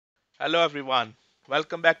Hello everyone,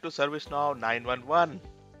 welcome back to ServiceNow 911.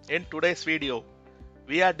 In today's video,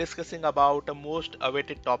 we are discussing about a most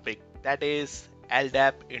awaited topic, that is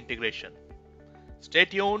LDAP integration. Stay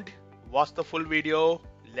tuned, watch the full video,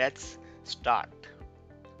 let's start.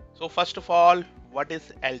 So first of all, what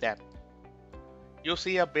is LDAP? You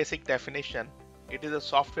see a basic definition. It is a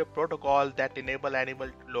software protocol that enable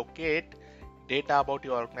anyone to locate data about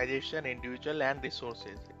your organization, individual and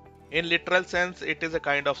resources. In literal sense, it is a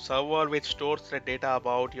kind of server which stores the data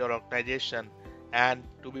about your organization, and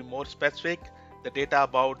to be more specific, the data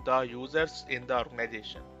about the users in the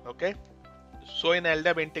organization. Okay. So in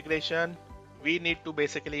LDAP integration, we need to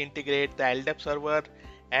basically integrate the LDAP server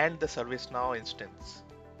and the ServiceNow instance.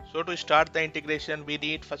 So to start the integration, we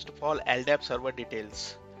need first of all LDAP server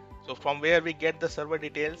details. So from where we get the server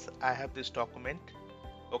details, I have this document.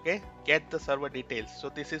 Okay, get the server details. So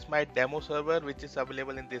this is my demo server which is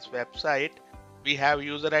available in this website. We have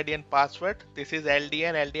user ID and password. This is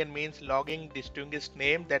LDN. LDN means logging distinguished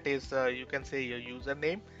name, that is you can say your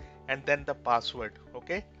username, and then the password.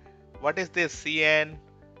 Okay, what is this CN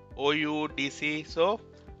OU DC? So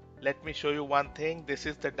let me show you one thing. This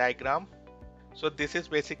is the diagram. So this is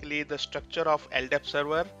basically the structure of LDAP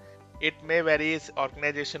server. It may varies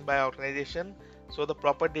organization by organization. So the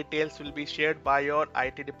proper details will be shared by your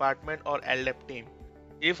IT department or LDAP team.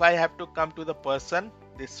 If I have to come to the person,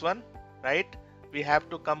 this one, right? We have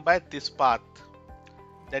to come by this path.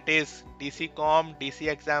 That is DCCOM,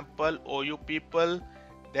 DC example, OU people,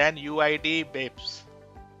 then UID BAPES.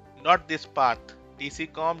 Not this path.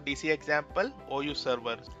 DCCOM, DC example, OU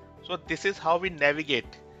server. So this is how we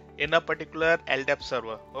navigate in a particular LDAP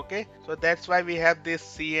server. Okay. So that's why we have this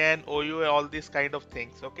CN, OU, all these kind of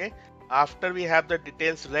things. Okay. After we have the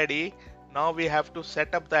details ready, now we have to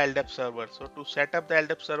set up the LDAP server. So to set up the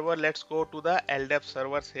LDAP server, let's go to the LDAP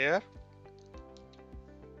servers here.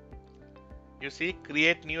 You see,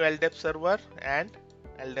 create new LDAP server and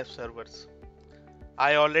LDAP servers.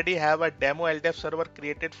 I already have a demo LDAP server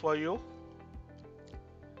created for you.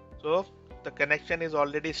 So the connection is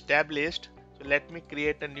already established. So let me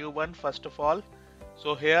create a new one first of all.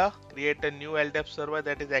 So here, create a new LDAP server,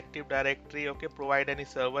 that is Active Directory. Okay, provide any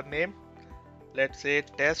server name. Let's say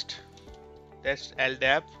test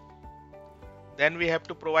LDAP. Then we have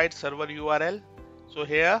to provide server URL. So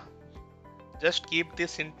here, just keep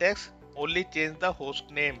this syntax, only change the host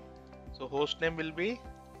name. So host name will be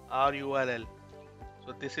our URL.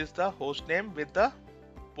 So this is the host name with the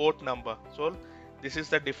port number. So this is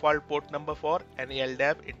the default port number for any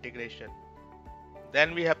LDAP integration.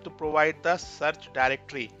 Then we have to provide the search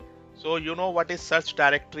directory. So you know what is search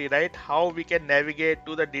directory, right? How we can navigate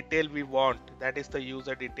to the detail we want, that is the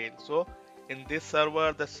user detail. So in this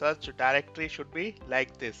server, the search directory should be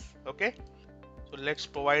like this. Okay. So let's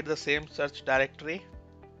provide the same search directory.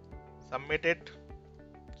 Submit it.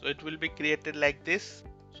 So it will be created like this.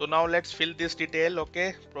 So now let's fill this detail.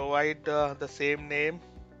 Okay. Provide the same name,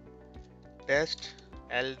 test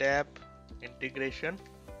LDAP integration.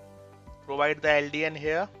 Provide the LDN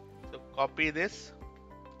here. So copy this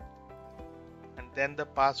and then the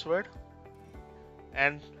password.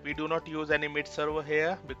 And we do not use any mid server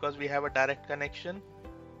here because we have a direct connection.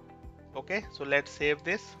 Okay, so let's save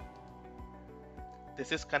this.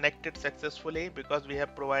 This is connected successfully because we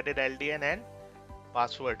have provided LDN and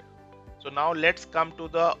password. So now let's come to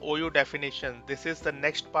the OU definition. This is the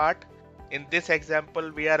next part. In this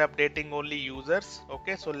example, we are updating only users.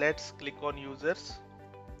 Okay, so let's click on users.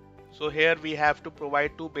 So here we have to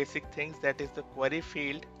provide two basic things, that is the query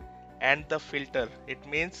field and the filter. It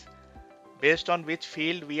means based on which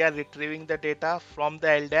field we are retrieving the data from the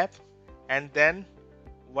LDAP, and then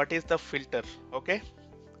what is the filter. Okay,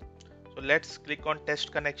 so let's click on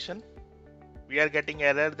test connection. We are getting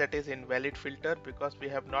error, that is invalid filter, because we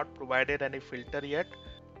have not provided any filter yet.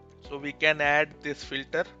 So we can add this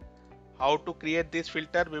filter. How to create this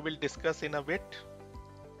filter we will discuss in a bit.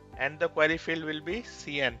 And the query field will be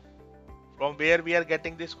CN. From where we are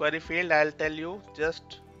getting this query field, I'll tell you,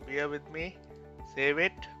 just bear with me. Save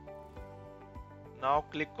it. Now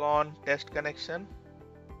click on test connection.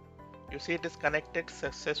 You see it is connected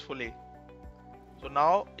successfully. So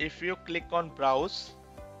now if you click on browse,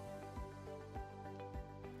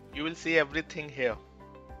 you will see everything here.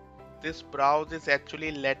 This browse is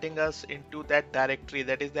actually letting us into that directory,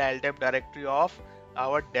 that is the LDAP directory of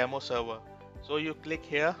our demo server. So you click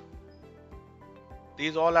here.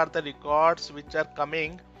 These all are the records which are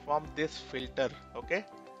coming from this filter. Okay,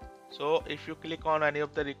 so if you click on any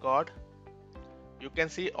of the record, you can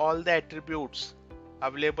see all the attributes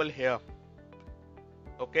available here.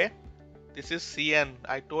 Okay, this is CN.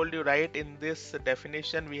 I told you, right, in this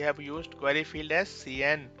definition we have used query field as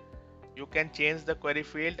CN. you can change the query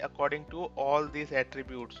field according to all these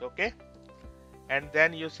attributes. Okay, and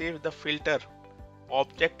then you see the filter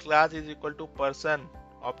object class is equal to person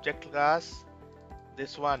object class,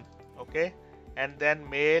 this one. Okay, and then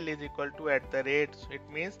mail is equal to @ so it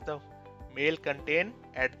means the mail contain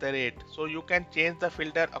 @. so you can change the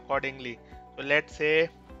filter accordingly. So let's say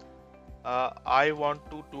I want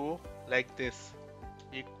to do like this,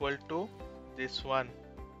 equal to this one.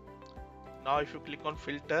 Now if you click on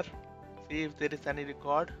filter, see if there is any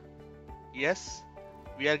record. Yes,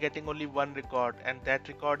 we are getting only one record, and that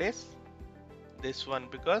record is this one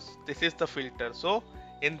because this is the filter. So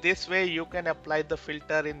in this way you can apply the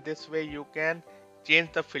filter, in this way you can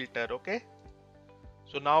change the filter. Okay,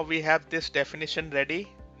 so now we have this definition ready.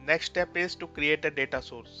 Next step is to create a data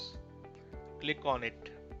source. Click on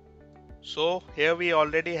it. So here we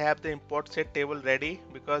already have the import set table ready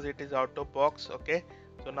because it is out of box. Okay,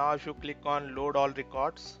 so now if you click on load all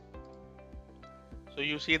records, so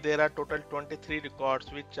you see there are total 23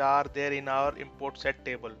 records which are there in our import set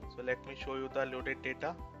table. So let me show you the loaded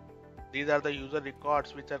data. These are the user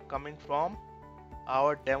records which are coming from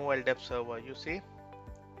our demo LDAP server. You see,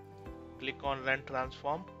 click on run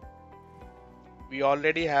transform. We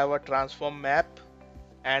already have a transform map,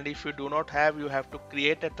 and if you do not have, you have to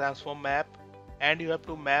create a transform map, and you have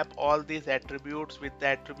to map all these attributes with the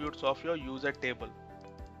attributes of your user table.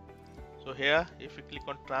 So here if you click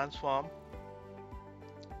on transform,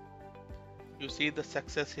 you see the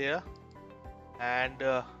success here, and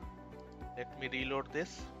let me reload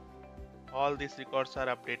this. All these records are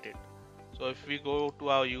updated. So if we go to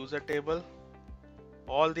our user table,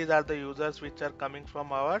 all these are the users which are coming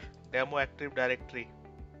from our demo active directory.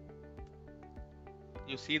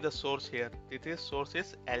 You see the source here. This source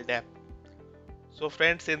is Ldap. So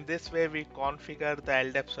friends, in this way we configure the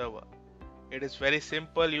Ldap server. It is very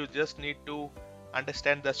simple. You just need to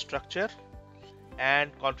understand the structure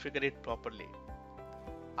and configure it properly.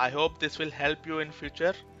 I hope this will help you in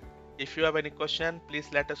future. If you have any question, please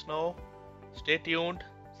let us know. Stay tuned,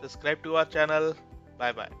 subscribe to our channel.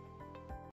 Bye bye.